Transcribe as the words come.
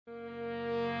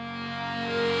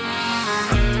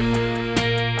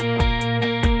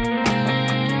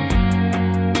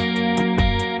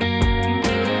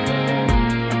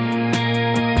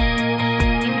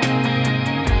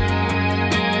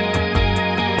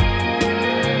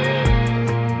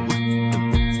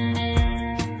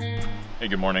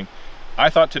good morning. I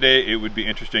thought today it would be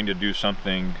interesting to do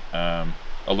something a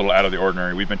little out of the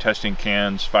ordinary. We've been testing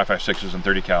cans, 5.56s and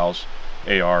 30 cals,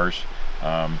 ARs.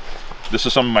 This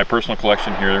is some of my personal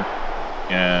collection here,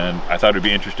 and I thought it would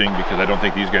be interesting because I don't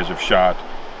think these guys have shot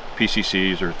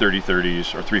PCCs or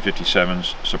 30-30s or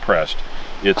 357s suppressed.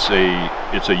 It's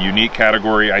a unique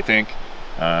category, I think.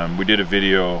 We did a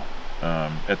video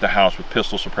at the house with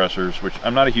pistol suppressors, which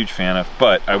I'm not a huge fan of,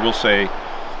 but I will say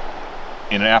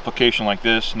in an application like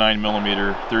this,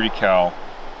 9mm 30 cal,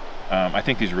 I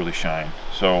think these really shine.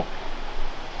 So,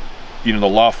 you know, the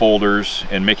law folders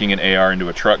and making an AR into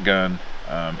a truck gun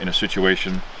in a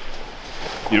situation,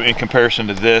 you know, in comparison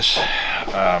to this,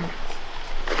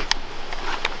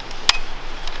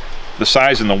 the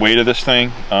size and the weight of this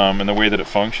thing and the way that it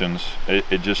functions,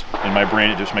 it just, in my brain,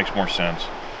 it just makes more sense.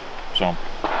 So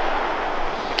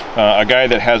a guy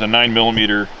that has a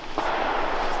 9mm,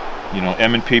 you know,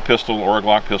 M&P pistol or a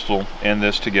Glock pistol and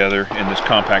this together in this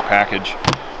compact package,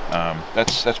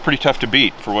 that's pretty tough to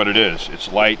beat for what it is. It's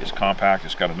light, it's compact,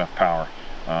 it's got enough power.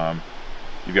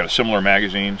 You've got similar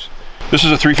magazines. This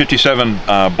is a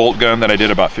 357 bolt gun that I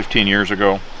did about 15 years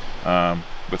ago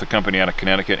with a company out of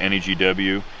Connecticut,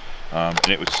 NEGW, and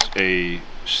it was a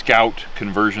Scout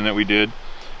conversion that we did.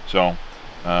 So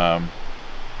I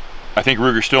think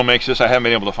Ruger still makes this. I haven't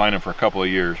been able to find them for a couple of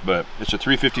years, but it's a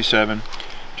 357.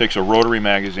 Takes a rotary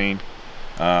magazine.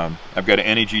 I've got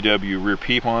an NEGW rear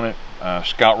peep on it,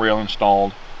 Scout rail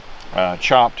installed,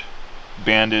 chopped,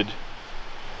 banded.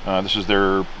 This is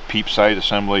their peep sight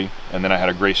assembly, and then I had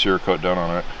a gray Cerakote done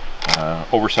on it.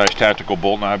 Oversized tactical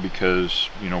bolt knob because,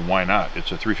 you know, why not?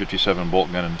 It's a 357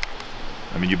 bolt gun, and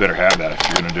I mean, you better have that if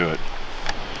you're going to do it.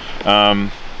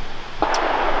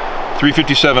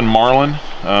 357 Marlin,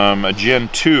 a Gen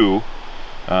 2.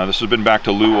 This has been back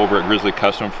to Lou over at Grizzly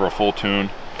Custom for a full tune.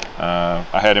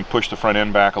 I had him push the front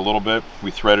end back a little bit. We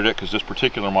threaded it because this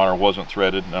particular model wasn't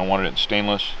threaded, and I wanted it in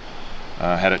stainless.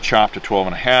 Had it chopped to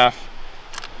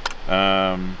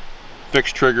 12.5.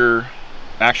 Fixed trigger,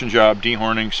 action job,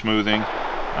 dehorning, smoothing.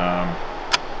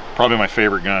 Probably my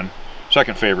favorite gun,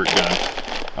 second favorite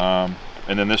gun.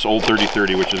 And then this old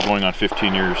 30-30, which is going on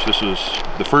 15 years. This is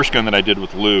the first gun that I did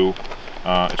with Lou.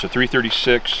 It's a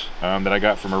 336 that I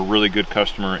got from a really good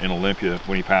customer in Olympia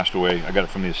when he passed away. I got it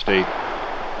from the estate,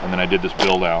 and then I did this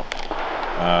build out.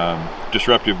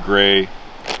 Disruptive gray,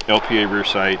 LPA rear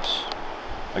sights.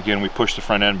 Again, we pushed the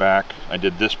front end back. I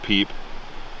did this peep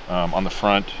on the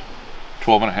front,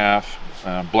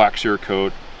 12.5, black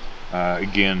Cerakote.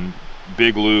 Again,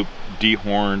 big loop,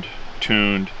 dehorned,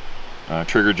 tuned,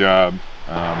 trigger job,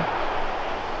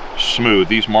 smooth.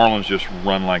 These Marlins just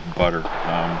run like butter.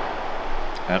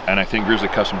 And I think Grizzly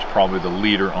Custom's probably the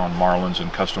leader on Marlins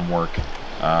and custom work.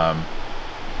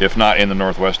 If not in the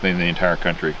Northwest, then in the entire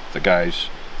country. The guy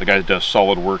does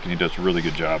solid work, and he does a really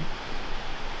good job.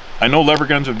 I know lever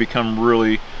guns have become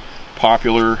really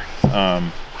popular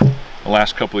the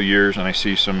last couple of years, and I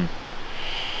see some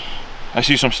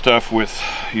stuff with,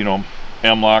 you know,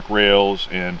 M-lock rails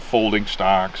and folding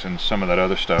stocks and some of that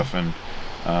other stuff, and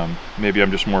maybe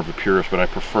I'm just more of a purist, but I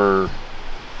prefer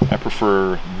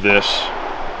this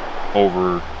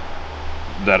over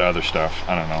that other stuff.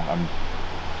 I don't know,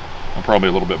 I'm probably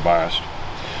a little bit biased.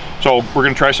 So we're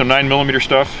going to try some 9mm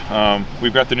stuff.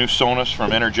 We've got the new Sonus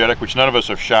from Energetic, which none of us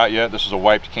have shot yet. This is a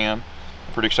wiped can.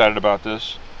 I'm pretty excited about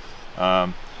this.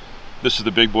 This is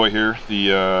the big boy here, the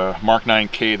Mark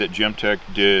 9K that Gemtech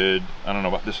did. I don't know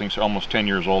about this thing's almost 10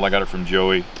 years old. I got it from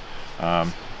Joey.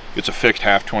 It's a fixed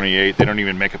half 28. They don't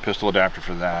even make a pistol adapter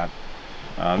for that.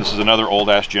 This is another old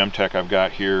ass Gemtech I've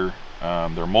got here.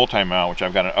 They're multi-mount, which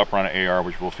I've got an upper on an AR,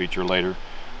 which we'll feature later.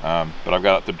 But I've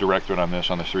got the direct thread on this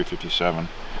 357.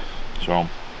 So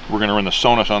we're going to run the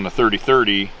Sonus on the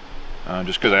 30-30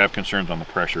 just because I have concerns on the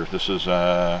pressure. This is,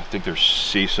 I think there's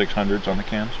C600s on the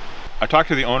cans. I talked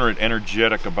to the owner at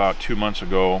Energetic about 2 months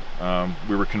ago.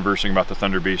 We were conversing about the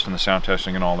Thunder Beast and the sound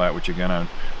testing and all that, which again,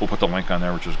 we'll put the link on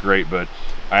there, which is great. But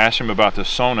I asked him about the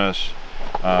Sonus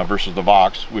versus the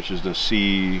Vox, which is the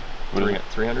C300.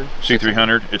 C300. It's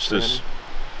 300? This.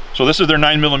 So this is their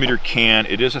 9mm can.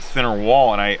 It is a thinner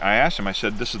wall, and I asked him. I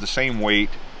said, "This is the same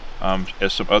weight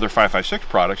as some other 5.56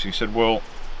 products." And he said, "Well,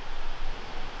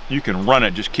 you can run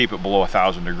it, just keep it below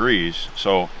 1,000 degrees."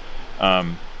 So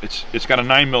it's got a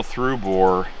 9mm through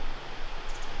bore,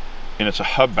 and it's a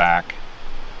hub back,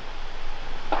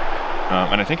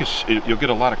 and I think you'll get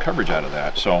a lot of coverage out of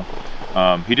that. So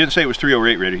he didn't say it was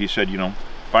 308 rated. He said, you know,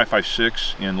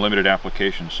 5.56 in limited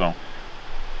applications. So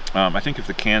I think if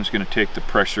the can's going to take the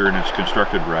pressure and it's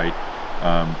constructed right,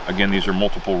 again, these are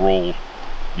multiple roll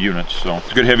units, so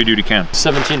it's a good heavy duty can.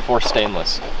 17.4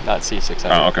 stainless, not C600.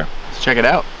 Oh, okay. Let's check it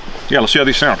out. Yeah, let's see how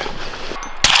these sound. You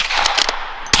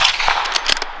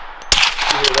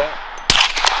hear that?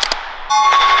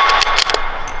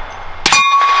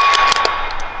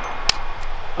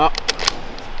 Oh.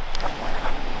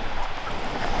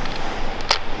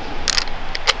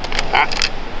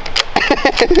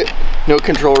 No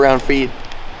control round feed.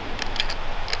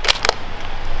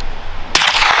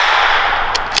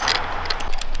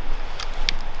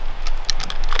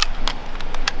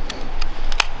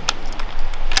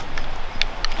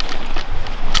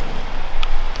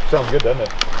 Sounds good, doesn't it?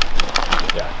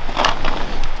 Yeah.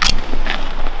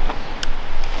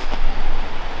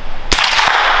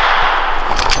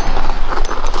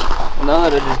 Now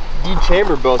that I just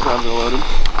de-chambered both rounds are loaded.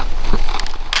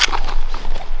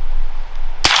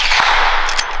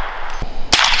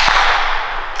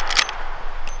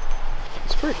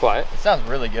 It's pretty quiet. It sounds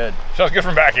really good. Sounds good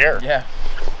from back here. Yeah.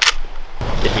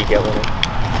 Did he get one in?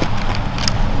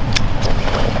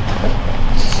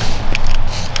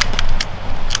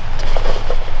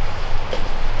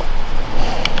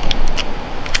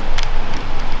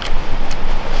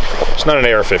 It's not an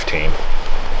AR-15,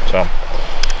 so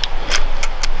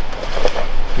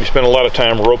you spend a lot of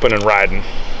time roping and riding.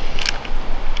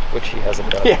 Which he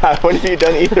hasn't done. Yeah, when have you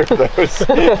done either of those?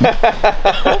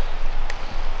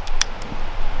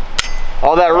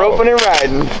 All that roping and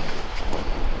riding.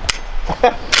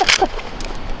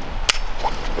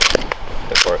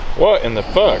 What in the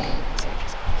fuck?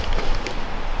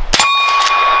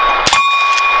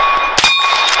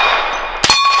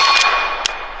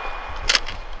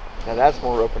 Now that's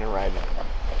more roping and riding.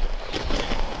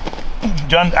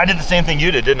 John, I did the same thing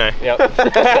you did, didn't I? Yep.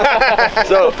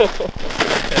 So,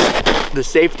 the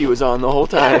safety was on the whole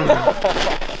time.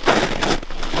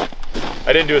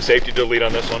 I didn't do a safety delete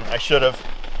on this one. I should have.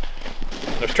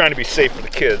 I was trying to be safe for the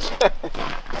kids.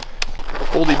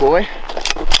 Oldie boy.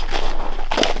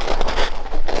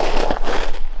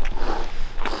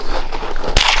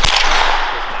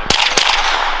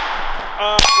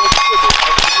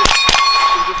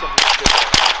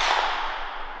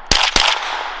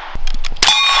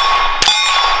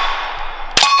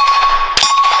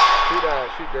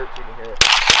 Shoot dirt so you can hear it.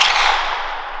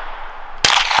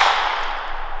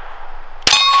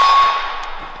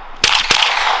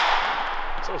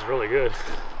 Sounds really good.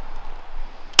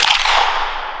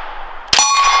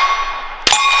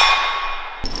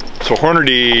 So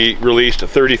Hornady released a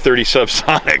 30-30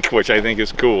 subsonic, which I think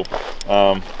is cool.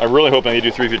 I'm really hoping they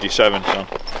do 357. So.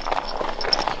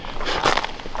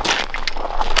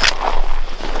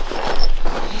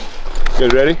 You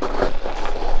guys ready?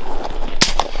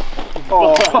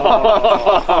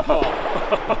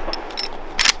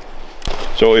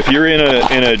 So if you're in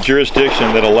a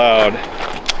jurisdiction that allowed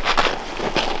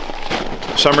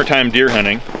summertime deer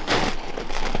hunting,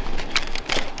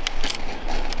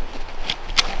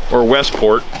 or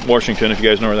Westport, Washington, if you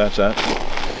guys know where that's at.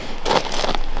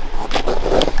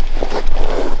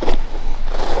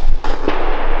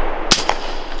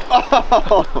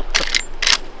 Oh.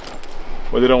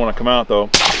 Well, they don't want to come out though.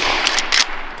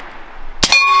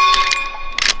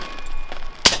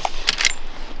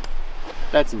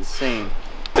 That's insane.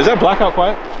 Is that blackout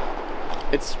quiet?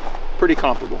 It's pretty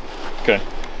comparable. Okay.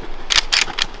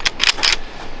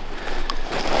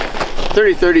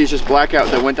 30-30 is just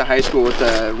blackout that went to high school with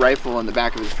a rifle on the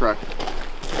back of his truck.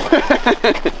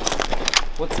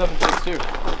 What's 7.62?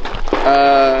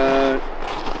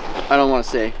 I don't want to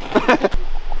say.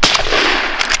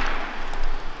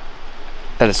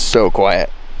 That is so quiet.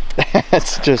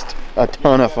 That's just a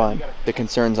ton of fun. The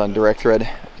concerns on direct thread.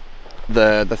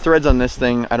 The threads on this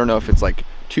thing, I don't know if it's like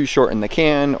too short in the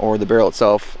can or the barrel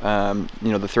itself. You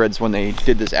know, the threads when they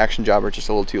did this action job are just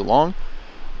a little too long.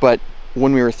 But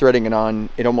when we were threading it on,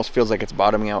 it almost feels like it's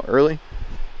bottoming out early.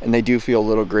 And they do feel a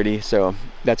little gritty, so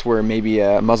that's where maybe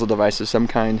a muzzle device of some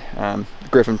kind,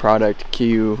 Griffin product,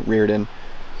 Q, Reardon,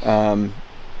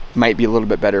 might be a little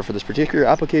bit better for this particular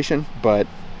application, but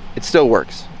it still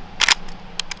works.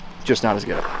 Just not as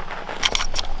good.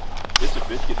 It's a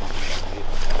biscuit.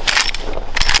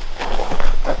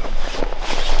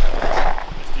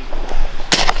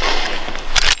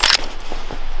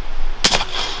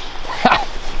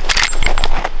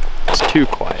 It's too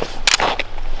quiet.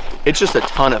 It's just a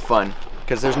ton of fun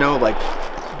because there's no like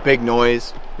big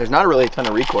noise. There's not really a ton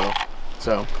of recoil,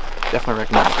 so definitely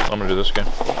recommend it. I'm gonna do this again.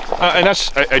 And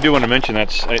that's, I do want to mention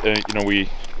that's, you know, we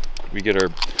get our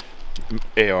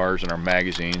ARs and our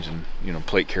magazines and, you know,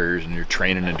 plate carriers, and you're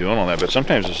training and doing all that, but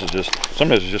sometimes this is just,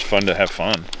 sometimes it's just fun to have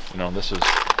fun. You know, this is,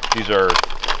 these are,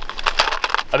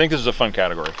 I think this is a fun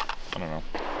category. I don't know.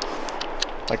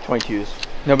 Like 22s.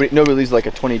 Nobody leaves like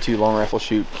a 22 long rifle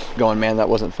shoot going, man, that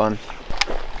wasn't fun.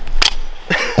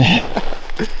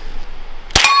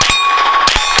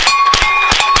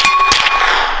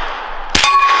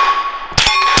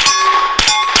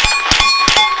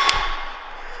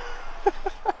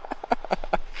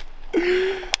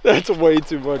 That's way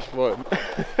too much fun.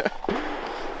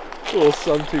 Little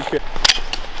sum 2K.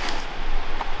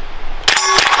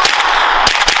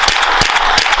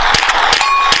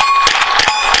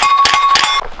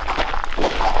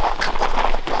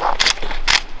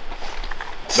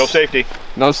 No safety.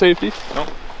 No safety? Nope.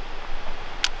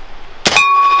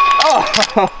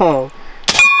 Oh!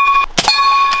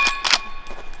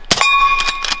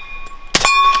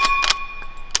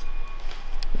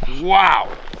 Wow.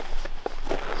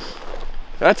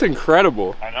 That's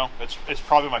incredible. I know. It's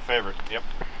probably my favorite. Yep.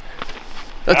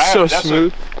 That's so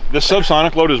smooth. The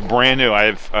subsonic load is brand new.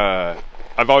 I've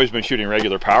always been shooting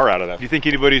regular power out of that. Do you think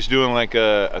anybody's doing like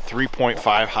a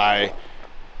 3.5 high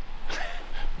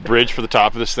bridge for the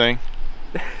top of this thing?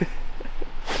 My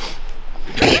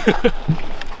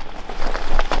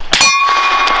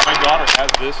daughter has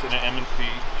this in an M&P.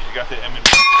 She's got the M&P.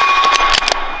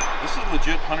 This is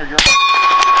legit 100-yard.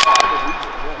 Oh, I believe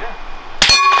it. Yeah.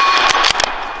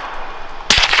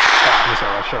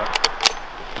 Shot.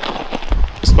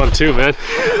 It's fun too, man.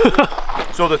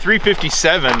 So the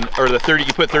 357 or the 30,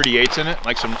 you put 38s in it,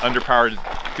 like some underpowered,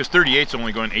 because 38's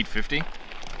only going 850.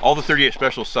 All the 38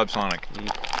 special subsonic.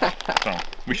 So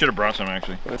we should have brought some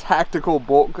actually. A tactical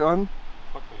bolt gun.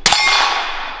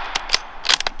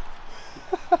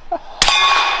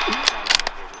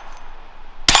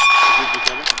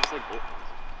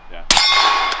 Yeah.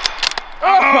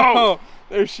 Oh!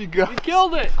 There she goes. You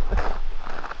killed it.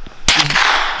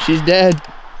 She's dead.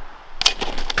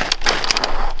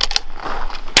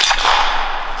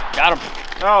 Got him.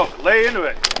 Oh, lay into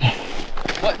it.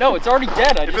 What? No, it's already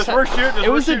dead. If it's worth shooting, it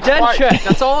was a dead check.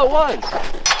 That's all it was.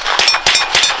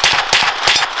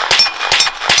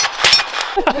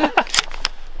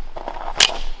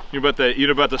 You about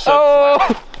the sub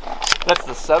slap. That's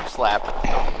the sub slap.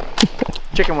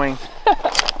 Chicken wing.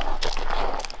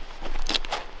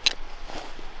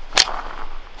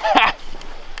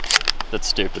 That's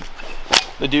stupid.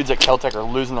 The dudes at Keltec are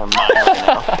losing their mind right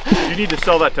now. You need to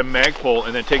sell that to Magpul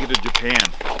and then take it to Japan.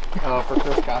 Oh, for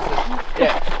Chris Costa?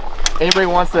 Yeah. Anybody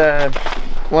wants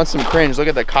some cringe, look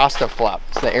at the Costa flop.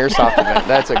 It's the airsoft event.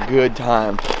 That's a good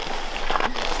time.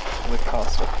 The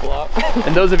Costa flop.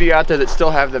 And those of you out there that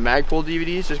still have the Magpul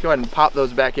DVDs, just go ahead and pop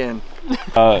those back in.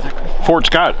 Fort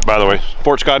Scott, by the way.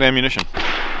 Fort Scott ammunition.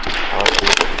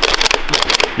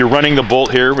 You're running the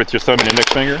bolt here with your thumb and index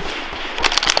finger.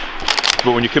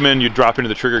 But when you come in, you drop into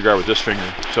the trigger guard with this finger,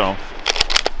 so.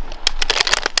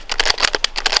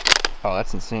 Oh,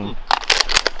 that's insane.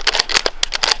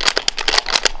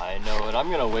 I know what I'm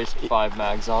gonna waste 5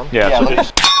 mags on. Yeah, so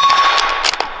just.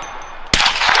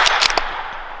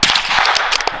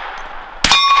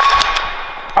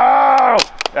 Oh!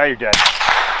 Now you're dead.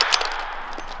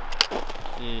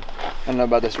 I don't know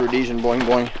about this Rhodesian boing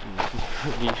boing.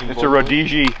 It's a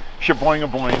Rhodesian shaboing a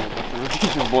boing.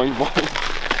 Rhodesian boing boing.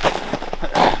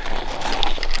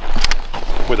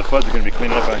 Boy, the fuzz are going to be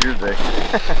cleaning up out here today.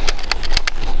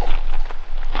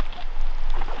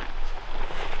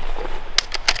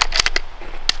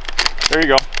 There you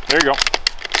go. There you go.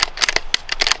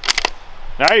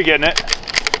 Now you're getting it.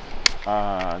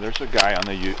 There's a guy on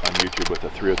YouTube with a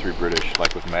 303 British,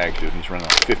 like with mags, dude, and he's running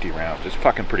like 50 rounds. It's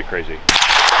fucking pretty crazy.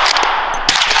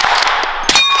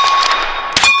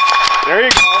 There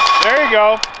you go. There you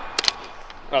go.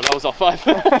 Oh, that was all 5.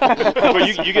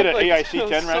 But you get an AIC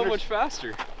 10 rounder. So much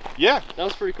faster. Yeah. That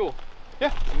was pretty cool.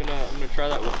 Yeah. I'm gonna try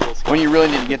that with Will Scott. When you really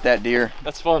need to get that deer.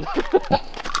 That's fun.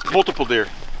 Multiple deer.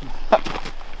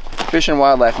 Fish and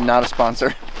Wildlife, not a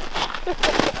sponsor.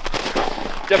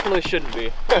 Definitely shouldn't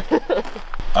be.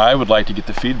 I would like to get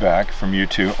the feedback from you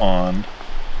two on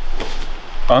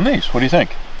these. What do you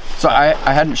think? So I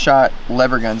hadn't shot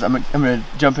lever guns. I'm gonna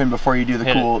jump in before you do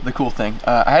the cool thing.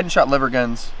 I hadn't shot lever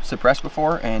guns suppressed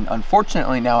before, and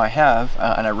unfortunately now I have,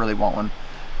 and I really want one.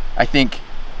 I think,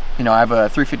 you know, I have a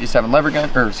 357 lever gun,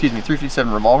 or excuse me,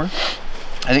 357 revolver.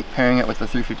 I think pairing it with the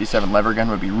 357 lever gun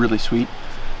would be really sweet.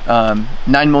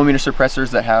 9mm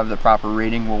suppressors that have the proper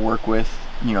rating will work with,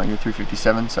 you know, your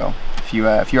 357. So if you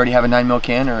already have a 9mm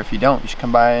can, or if you don't, you should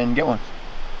come by and get one.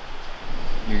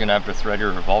 You're gonna have to thread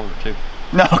your revolver too.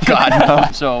 No, God, no.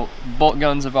 So bolt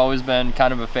guns have always been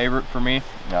kind of a favorite for me.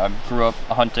 I grew up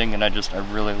hunting and I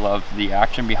really love the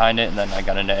action behind it, and then I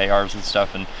got into ARs and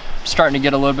stuff and I'm starting to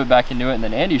get a little bit back into it. And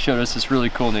then Andy showed us this really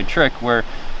cool new trick where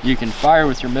you can fire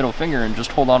with your middle finger and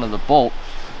just hold onto the bolt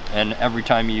and every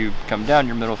time you come down,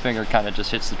 your middle finger kind of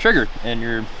just hits the trigger,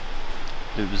 and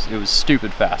it was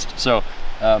stupid fast. So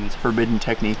it's a forbidden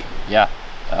technique. Yeah,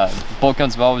 bolt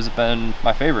guns have always been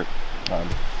my favorite.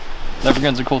 Lever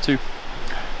guns are cool too.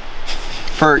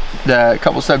 For the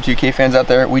couple sub 2K fans out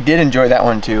there, we did enjoy that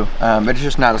one too, but it's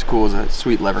just not as cool as a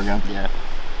sweet lever gun.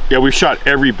 Yeah, we've shot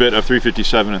every bit of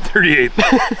 357 and 38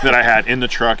 that I had in the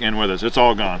truck and with us. It's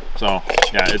all gone. So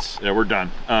yeah, we're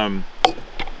done.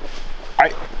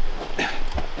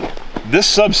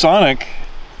 This subsonic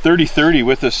 3030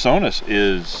 with this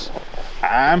Sonus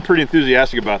I'm pretty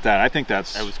enthusiastic about that. I think that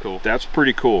was cool. That's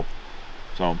pretty cool.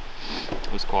 So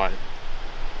it was quiet.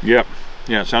 Yep.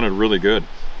 Yeah, it sounded really good.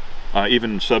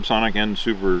 Even subsonic and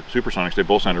supersonics, they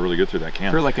both sounded really good through that can.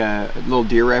 For like a little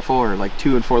deer rifle or like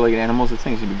 2- and 4-legged animals, this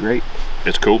thing's gonna be great.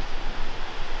 It's cool.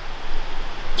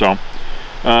 So,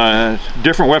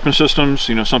 different weapon systems,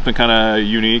 you know, something kind of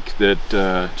unique that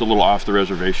it's a little off the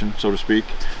reservation, so to speak.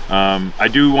 I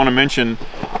do want to mention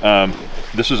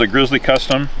this is a Grizzly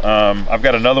custom. I've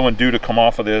got another one due to come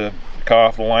off the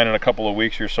line in a couple of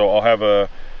weeks here, so I'll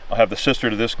have the sister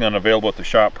to this gun available at the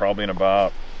shop probably in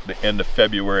about the end of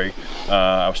February.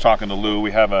 I was talking to Lou.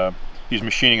 He's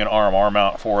machining an RMR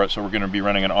mount for it, so we're going to be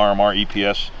running an RMR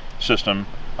EPS system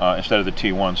instead of the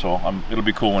T1. So it'll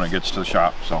be cool when it gets to the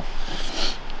shop. So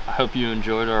I hope you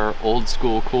enjoyed our old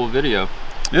school cool video.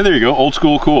 Yeah, there you go. Old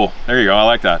school cool. There you go. I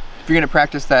like that. If you're going to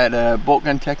practice that bolt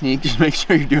gun technique, just make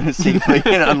sure you're doing it safely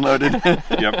and unloaded.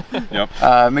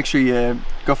 Yep. Make sure you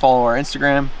go follow our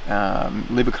Instagram.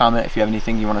 Leave a comment if you have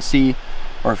anything you want to see,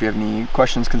 or if you have any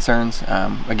questions, concerns.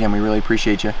 Again, we really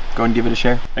appreciate you. Go and give it a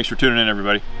share. Thanks for tuning in,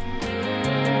 everybody.